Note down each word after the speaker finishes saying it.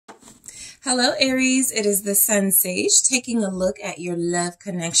Hello, Aries. It is the SunSage taking a look at your love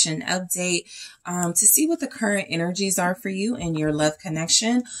connection update to see what the current energies are for you and your love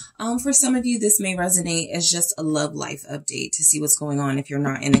connection. For some of you, this may resonate as just a love life update to see what's going on if you're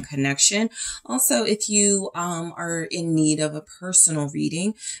not in a connection. Also, if you are in need of a personal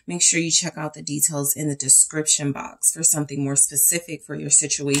reading, make sure you check out the details in the description box for something more specific for your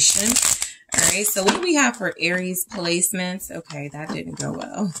situation. All right, so what do we have for Aries placements? Okay, that didn't go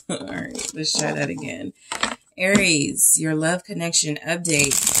well. All right, let's try that again. Aries, your love connection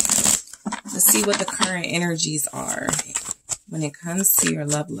update. Let's see what the current energies are when it comes to your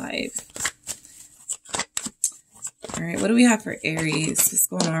love life. All right, what do we have for Aries? What's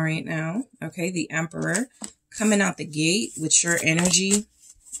going on right now? Okay, the Emperor coming out the gate with your energy.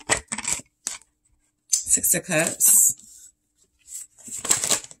 Six of Cups.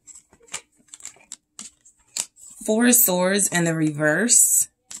 Four of Swords in the reverse.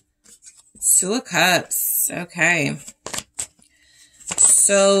 Two of Cups. Okay.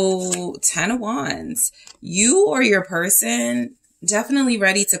 So, 10 of Wands. You or your person definitely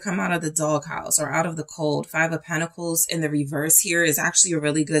ready to come out of the doghouse or out of the cold. Five of Pentacles in the reverse here is actually a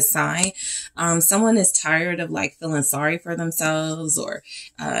really good sign. Someone is tired of like feeling sorry for themselves or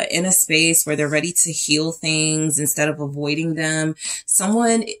in a space where they're ready to heal things instead of avoiding them.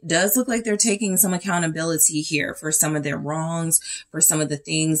 Someone does look like they're taking some accountability here for some of their wrongs, for some of the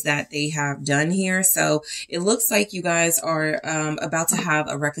things that they have done here. So it looks like you guys are about to have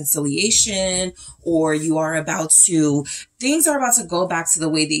a reconciliation, or you are about to, things are about to go back to the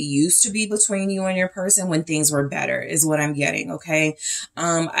way they used to be between you and your person when things were better, is what I'm getting, okay?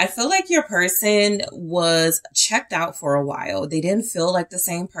 I feel like your person was checked out for a while. They didn't feel like the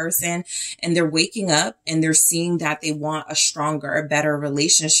same person, and they're waking up and they're seeing that they want a stronger, a better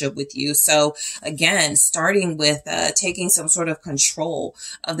relationship with you. So again, starting with taking some sort of control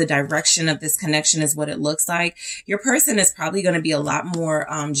of the direction of this connection is what it looks like. Your person is probably going to be a lot more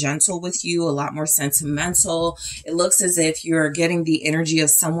gentle with you, a lot more sentimental. It looks as if you're getting the energy of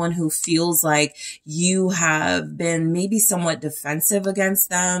someone who feels like you have been maybe somewhat defensive against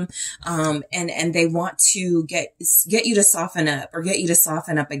them, and they want to get you to soften up, or get you to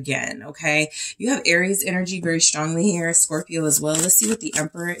soften up again. Okay, you have Aries energy very strongly here, Scorpio as well. Let's see what the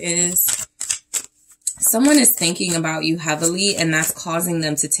Emperor is. Someone is thinking about you heavily, and that's causing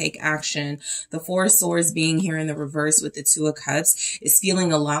them to take action. The Four of Swords being here in the reverse with the Two of Cups is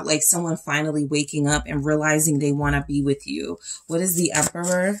feeling a lot like someone finally waking up and realizing they want to be with you. What is the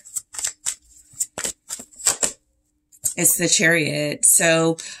Emperor? It's the Chariot.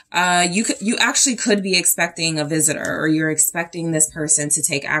 So you actually could be expecting a visitor, or you're expecting this person to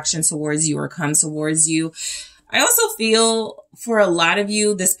take action towards you or come towards you. I also feel for a lot of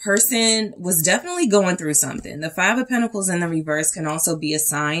you, this person was definitely going through something. The Five of Pentacles in the reverse can also be a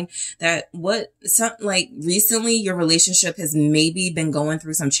sign that recently your relationship has maybe been going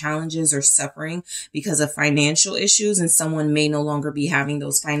through some challenges or suffering because of financial issues, and someone may no longer be having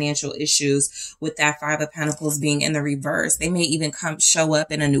those financial issues with that Five of Pentacles being in the reverse. They may even show up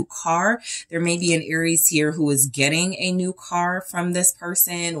in a new car. There may be an Aries here who is getting a new car from this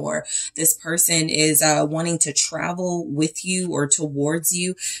person, or this person is wanting to travel with you or towards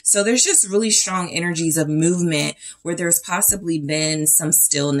you. So there's just really strong energies of movement where there's possibly been some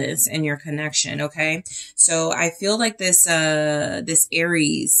stillness in your connection. Okay. So I feel like this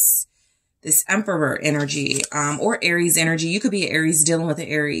Aries, this Emperor energy, or Aries energy. You could be an Aries dealing with an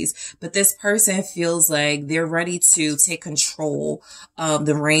Aries, but this person feels like they're ready to take control of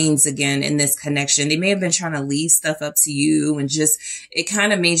the reins again in this connection. They may have been trying to leave stuff up to you, and just, it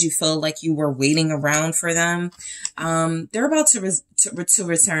kind of made you feel like you were waiting around for them. They're about to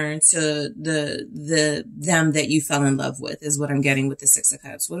return to them that you fell in love with, is what I'm getting with the Six of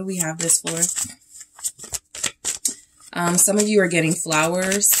Cups. What do we have this for? Some of you are getting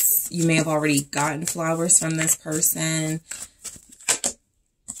flowers. You may have already gotten flowers from this person.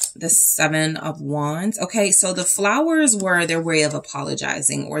 The Seven of Wands. Okay, so the flowers were their way of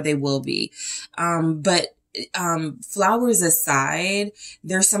apologizing, or they will be. But flowers aside,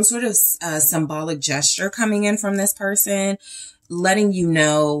 there's some sort of symbolic gesture coming in from this person, letting you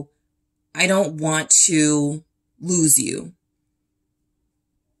know, I don't want to lose you.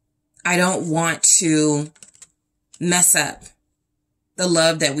 I don't want to mess up the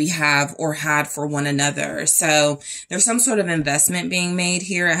love that we have or had for one another. So there's some sort of investment being made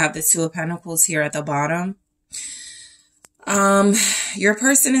here. I have the Two of Pentacles here at the bottom. Your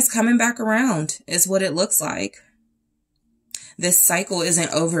person is coming back around, is what it looks like. This cycle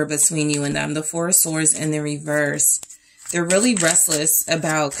isn't over between you and them. The Four of Swords in the reverse. They're really restless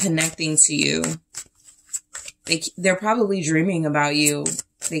about connecting to you. They're probably dreaming about you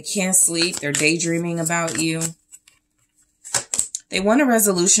They can't sleep. They're daydreaming about you. They want a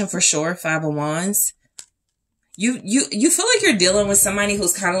resolution for sure. Five of Wands. You feel like you're dealing with somebody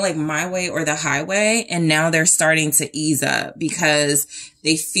who's kind of like my way or the highway, and now they're starting to ease up because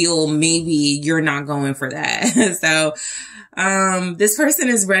they feel maybe you're not going for that. So this person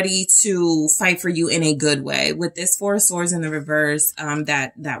is ready to fight for you in a good way. With this Four of Swords in the reverse,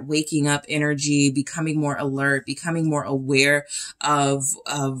 that waking up energy, becoming more alert, becoming more aware of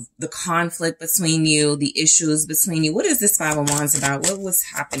the conflict between you, the issues between you. What is this Five of Wands about? What was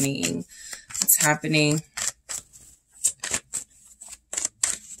happening? What's happening?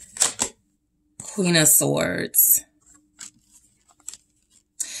 Queen of Swords.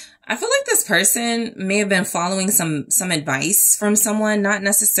 I feel like this person may have been following some advice from someone, not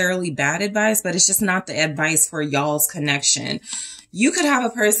necessarily bad advice, but it's just not the advice for y'all's connection. You could have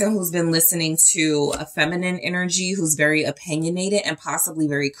a person who's been listening to a feminine energy, who's very opinionated and possibly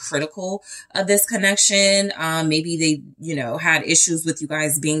very critical of this connection. Maybe they, you know, had issues with you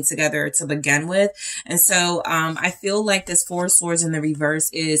guys being together to begin with. And so I feel like this Four of Swords in the reverse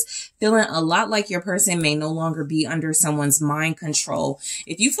is feeling a lot like your person may no longer be under someone's mind control.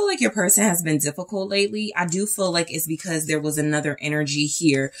 If you feel like your person has been difficult lately, I do feel like it's because there was another energy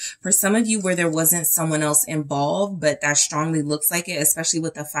here. For some of you where there wasn't someone else involved, but that strongly looks like it, especially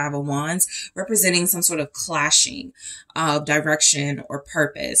with the Five of Wands, representing some sort of clashing of direction or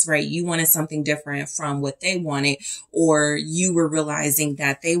purpose, right? You wanted something different from what they wanted, or you were realizing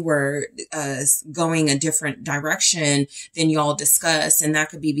that they were going a different direction than y'all discussed, and that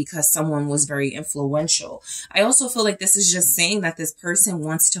could be because someone was very influential. I also feel like this is just saying that this person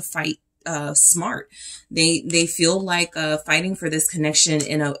wants to fight smart. They feel like fighting for this connection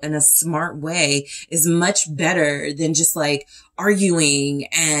in a smart way is much better than just like arguing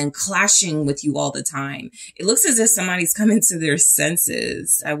and clashing with you all the time. It looks as if somebody's coming to their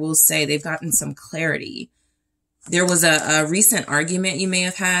senses. I will say they've gotten some clarity. There was a recent argument you may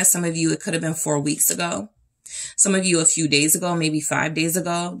have had. Some of you, it could have been 4 weeks ago. Some of you a few days ago, maybe 5 days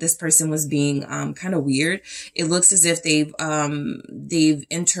ago. This person was being kind of weird. It looks as if they've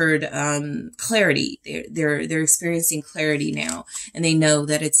entered clarity. They're experiencing clarity now, and they know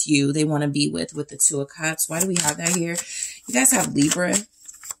that it's you they want to be with the Two of Cups. Why do we have that here? You guys have Libra,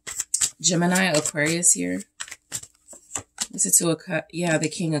 Gemini, Aquarius here. It's a Two of Cups. Yeah, the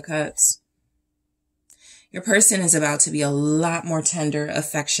King of Cups. Your person is about to be a lot more tender,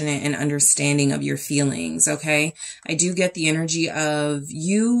 affectionate, and understanding of your feelings, okay? I do get the energy of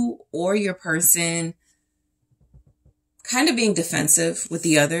you or your person kind of being defensive with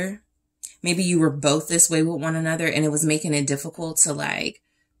the other. Maybe you were both this way with one another, and it was making it difficult to like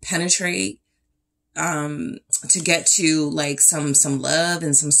penetrate, to get to like some love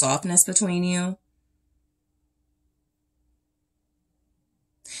and some softness between you.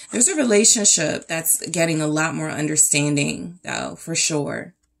 There's a relationship that's getting a lot more understanding, though, for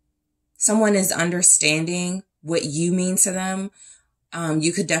sure. Someone is understanding what you mean to them.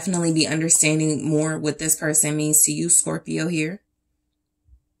 You could definitely be understanding more what this person means to you, Scorpio, here.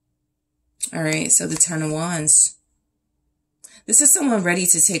 All right, so the Ten of Wands. This is someone ready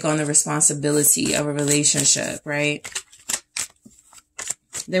to take on the responsibility of a relationship, right?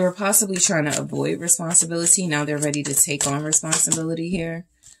 They were possibly trying to avoid responsibility. Now they're ready to take on responsibility here.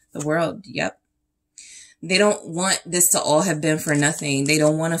 The World, yep. They don't want this to all have been for nothing. They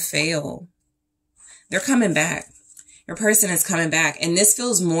don't want to fail. They're coming back. Your person is coming back. And this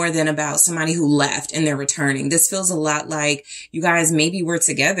feels more than about somebody who left and they're returning. This feels a lot like you guys maybe were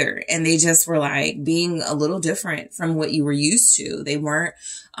together and they just were like being a little different from what you were used to. They weren't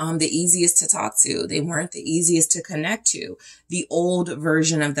the easiest to talk to. They weren't the easiest to connect to. The old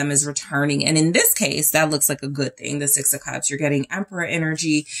version of them is returning. And in this case, that looks like a good thing. The Six of Cups, you're getting Emperor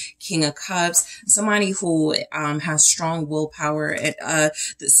energy, King of Cups, somebody who has strong willpower.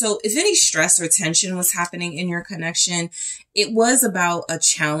 So if any stress or tension was happening in your connection, it was about a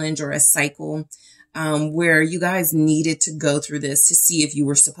challenge or a cycle where you guys needed to go through this to see if you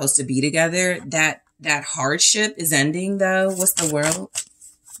were supposed to be together. That hardship is ending, though. What's the World?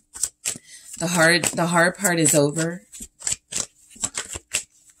 The hard part is over.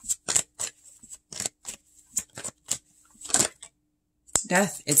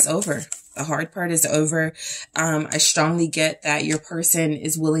 Death, it's over. The hard part is over. I strongly get that your person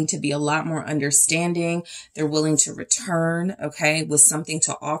is willing to be a lot more understanding. They're willing to return, okay, with something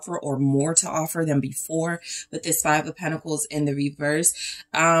to offer or more to offer than before with this Five of Pentacles in the reverse.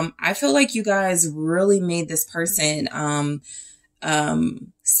 I feel like you guys really made this person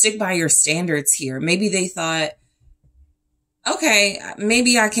stick by your standards here. Maybe they thought okay,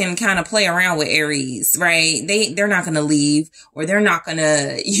 maybe I can kind of play around with Aries, right? They're not going to leave, or they're not going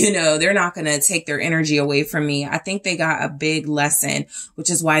to, they're not going to take their energy away from me. I think they got a big lesson,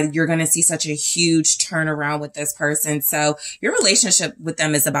 which is why you're going to see such a huge turnaround with this person. So your relationship with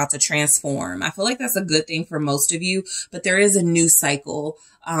them is about to transform. I feel like that's a good thing for most of you, but there is a new cycle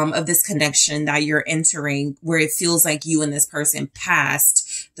of this connection that you're entering where it feels like you and this person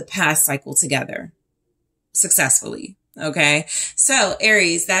passed the past cycle together successfully. Okay. So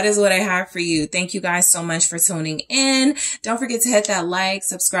Aries, that is what I have for you. Thank you guys so much for tuning in. Don't forget to hit that like,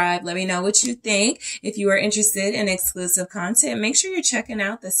 subscribe. Let me know what you think. If you are interested in exclusive content, make sure you're checking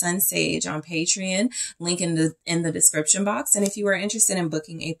out the SunSage on Patreon, link in the description box. And if you are interested in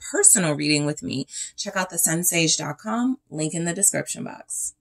booking a personal reading with me, check out TheSunSage.com, link in the description box.